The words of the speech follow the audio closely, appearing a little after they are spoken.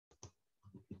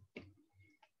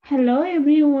Hello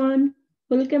everyone,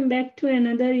 welcome back to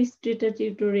another Stata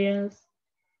tutorials.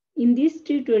 In this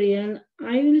tutorial,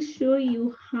 I will show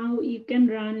you how you can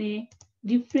run a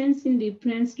difference in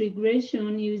difference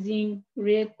regression using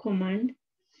reg command.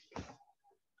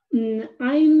 I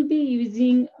will be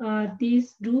using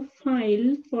this do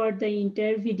file for the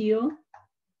entire video.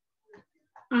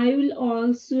 I will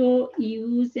also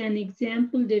use an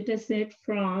example dataset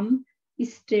from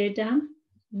Stata.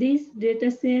 This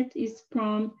dataset is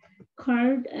from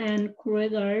Card and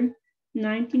Kroeger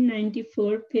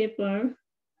 1994 paper,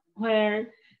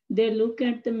 where they look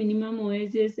at the minimum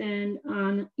wages and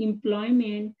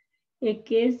unemployment, a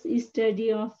case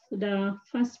study of the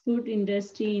fast food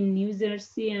industry in New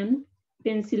Jersey and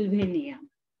Pennsylvania.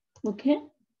 Okay,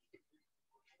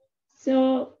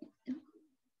 so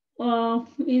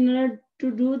in order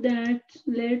to do that,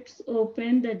 let's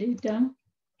open the data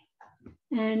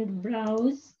and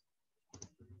browse.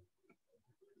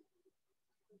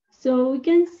 So we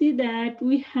can see that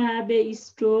we have a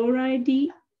store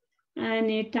ID and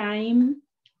a time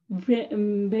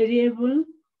variable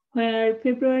where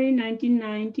February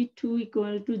 1992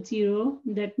 equal to 0.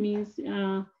 That means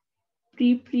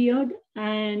pre-period,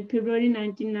 and February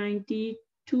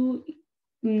 1992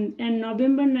 and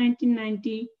November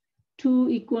 1992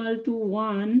 equal to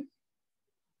 1.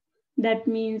 That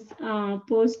means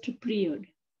post-period.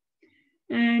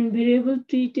 And variable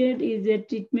treated is a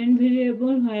treatment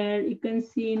variable where you can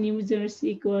see New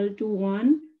Jersey equal to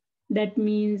 1. That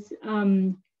means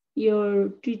your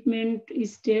treatment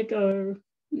state or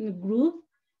group,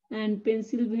 and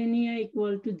Pennsylvania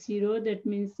equal to 0. That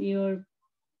means your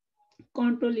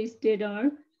control state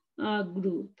or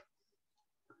group.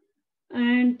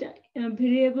 And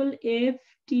variable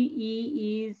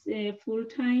FTE is a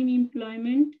full-time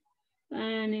employment,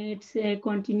 and it's a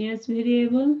continuous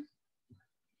variable.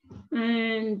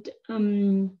 And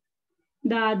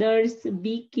the others,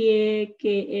 BK,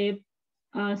 KF,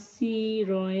 C,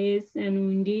 Royce, and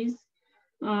Wendy's,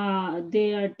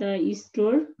 they are the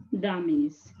store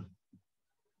dummies.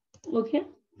 Okay,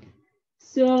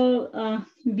 so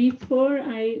before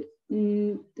I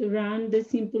run the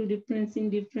simple difference in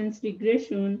difference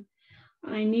regression,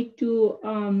 I need to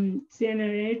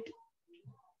generate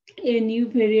a new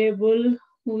variable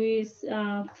who is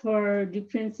for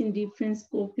difference in difference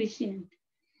coefficient.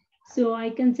 So I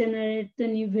can generate the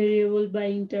new variable by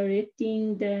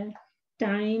iterating the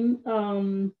time,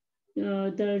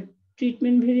 the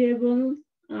treatment variable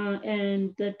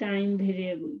and the time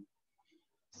variable.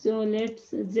 So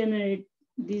let's generate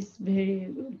this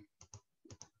variable.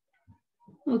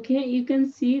 Okay, you can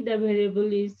see the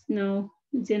variable is now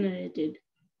generated.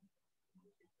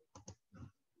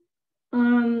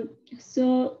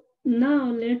 So now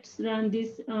let's run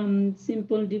this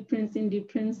simple difference in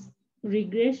difference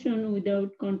regression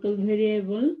without control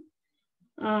variable.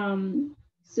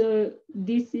 So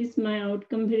this is my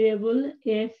outcome variable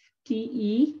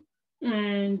FTE,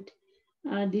 and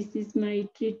this is my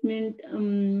treatment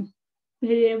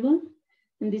variable,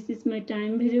 and this is my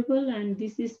time variable, and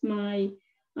this is my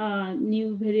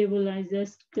new variable I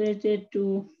just created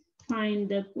to find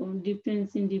the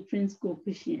difference in difference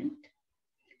coefficient.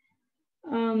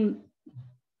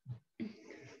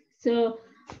 So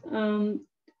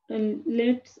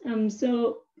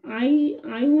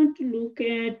I want to look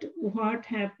at what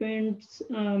happens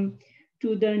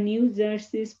to the New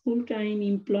Jersey's full-time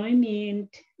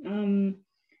employment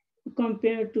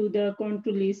compared to the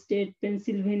control state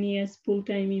Pennsylvania's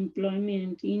full-time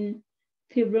employment in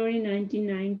February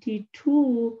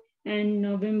 1992 and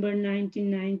November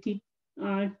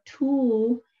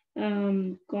 1992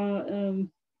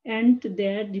 and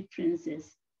their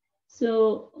differences.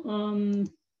 So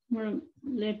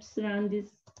let's run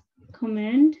this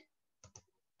command,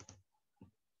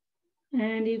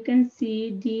 and you can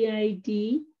see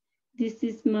DID. This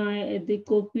is the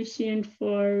coefficient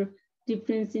for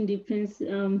difference in difference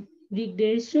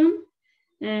regression,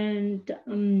 and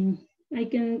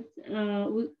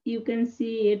you can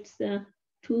see it's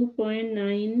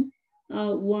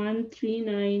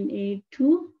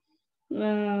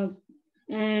 2.913982.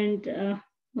 And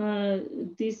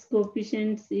this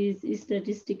coefficient is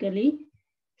statistically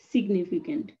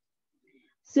significant.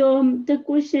 So the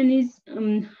question is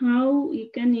how you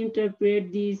can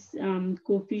interpret this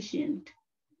coefficient.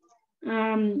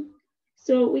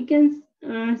 So we can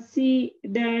see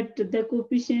that the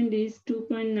coefficient is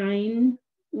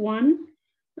 2.91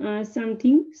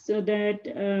 something, so that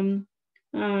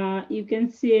you can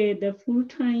say the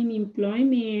full-time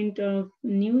employment of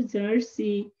New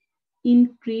Jersey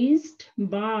increased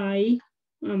by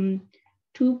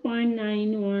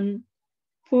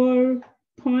 2.914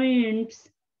 points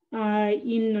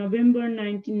in November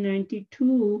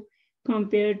 1992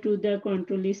 compared to the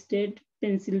control state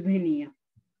Pennsylvania.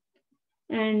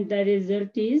 And the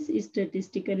result is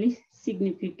statistically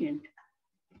significant.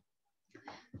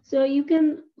 So you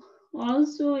can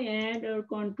also add or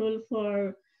control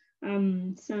for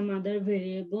some other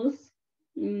variables.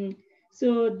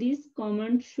 So this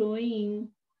comment showing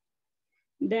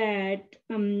that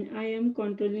I am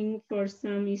controlling for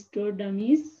some store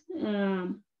dummies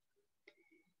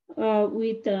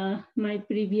with my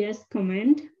previous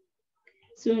command.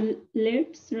 So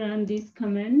let's run this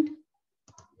command.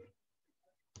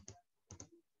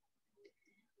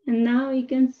 And now you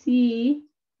can see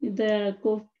the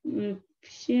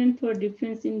coefficient for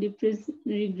difference in difference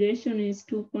regression is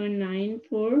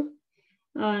 2.94.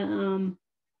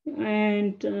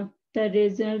 And the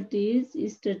result is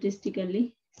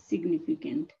statistically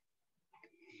significant.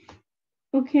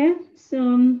 Okay,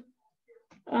 so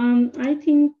I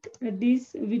think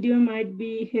this video might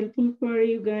be helpful for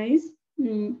you guys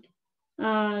to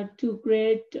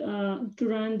create, to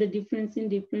run the difference in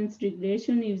difference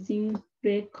regression using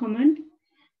break command.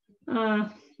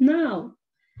 Now,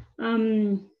 I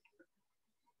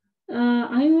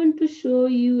want to show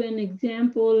you an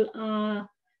example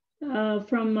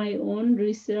from my own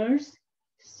research.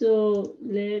 So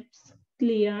let's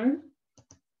clear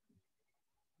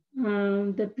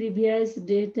the previous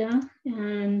data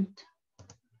and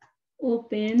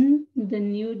open the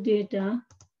new data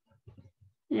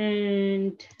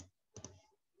and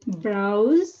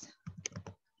browse.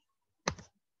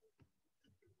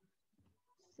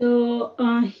 So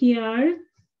here,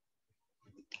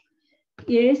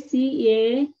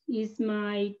 ACA is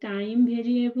my time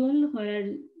variable,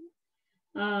 where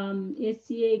ACA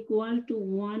equal to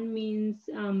 1 means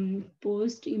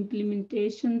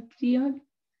post-implementation period,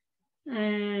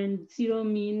 and 0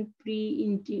 means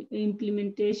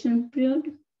pre-implementation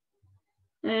period.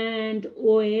 And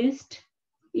OST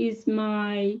is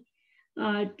my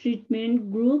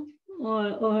treatment group,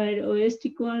 or OST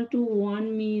equal to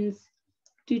 1 means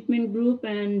treatment group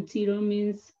and 0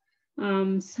 means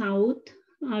south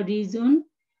region.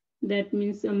 That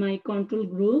means my control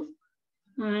group.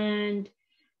 And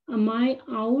my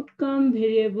outcome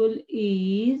variable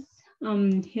is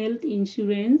health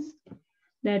insurance.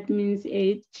 That means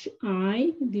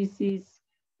HI. This is,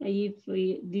 if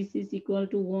this is equal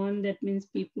to 1, that means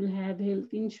people have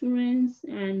health insurance,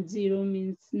 and 0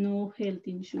 means no health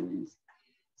insurance.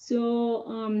 So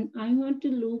I want to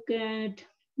look at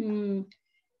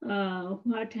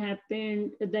what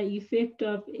happened, the effect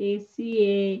of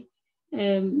ACA,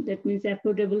 that means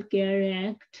Affordable Care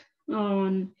Act,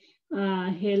 on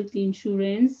health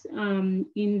insurance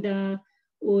in the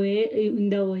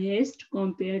West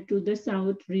compared to the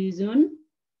South region.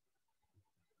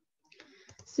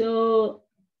 So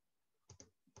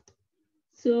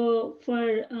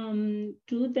for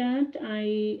to that,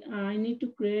 I need to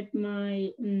create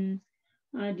my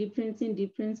difference in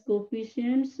difference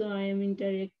coefficient. So I am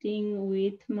interacting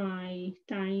with my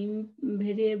time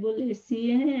variable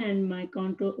ACA and my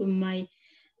control, my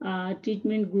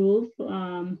treatment group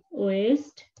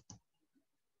OST.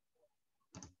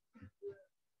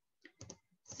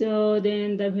 So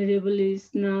then the variable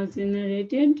is now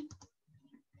generated.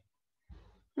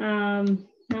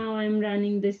 Now I'm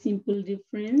running the simple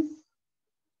difference,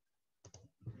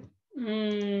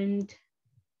 and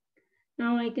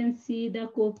now I can see the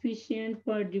coefficient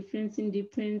for difference in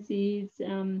difference is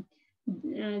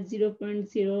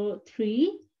 0.03,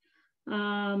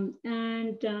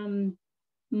 and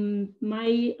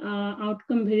my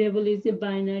outcome variable is a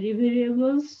binary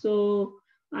variable, so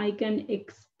I can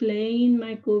explain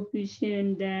my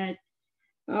coefficient that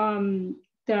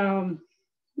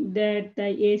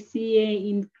the ACA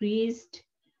increased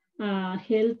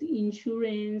health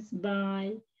insurance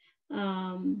by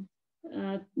 3%,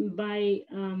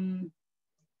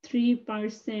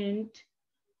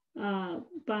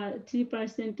 3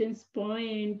 percentage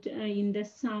point in the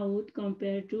South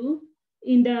compared to,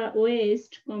 in the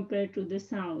West compared to the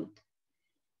South.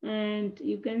 And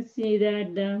you can see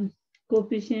that the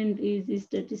coefficient is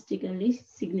statistically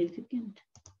significant.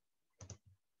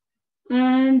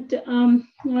 And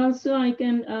also I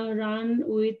can run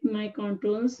with my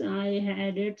controls. I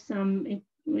added some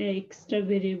extra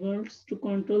variables to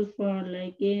control for,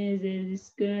 like age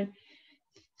square,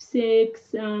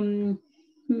 sex,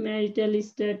 marital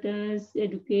status,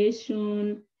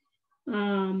 education,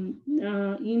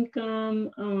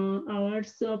 income,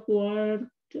 hours of work,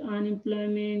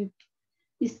 unemployment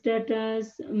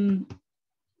status,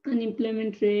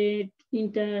 unemployment rate,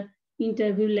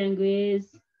 interview language,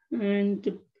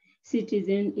 and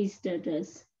citizen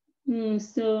status.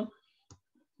 So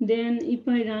then if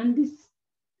I run this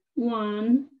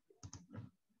one,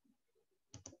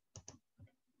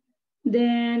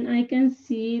 then I can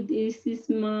see this is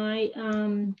my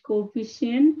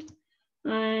coefficient,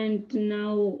 and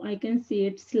now I can see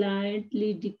it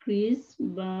slightly decreased,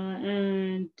 but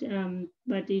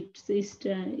it's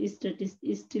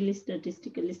still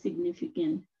statistically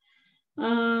significant.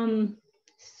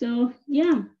 So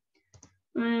yeah,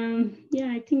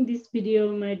 I think this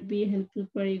video might be helpful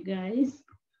for you guys.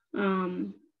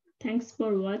 Thanks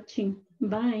for watching.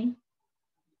 Bye.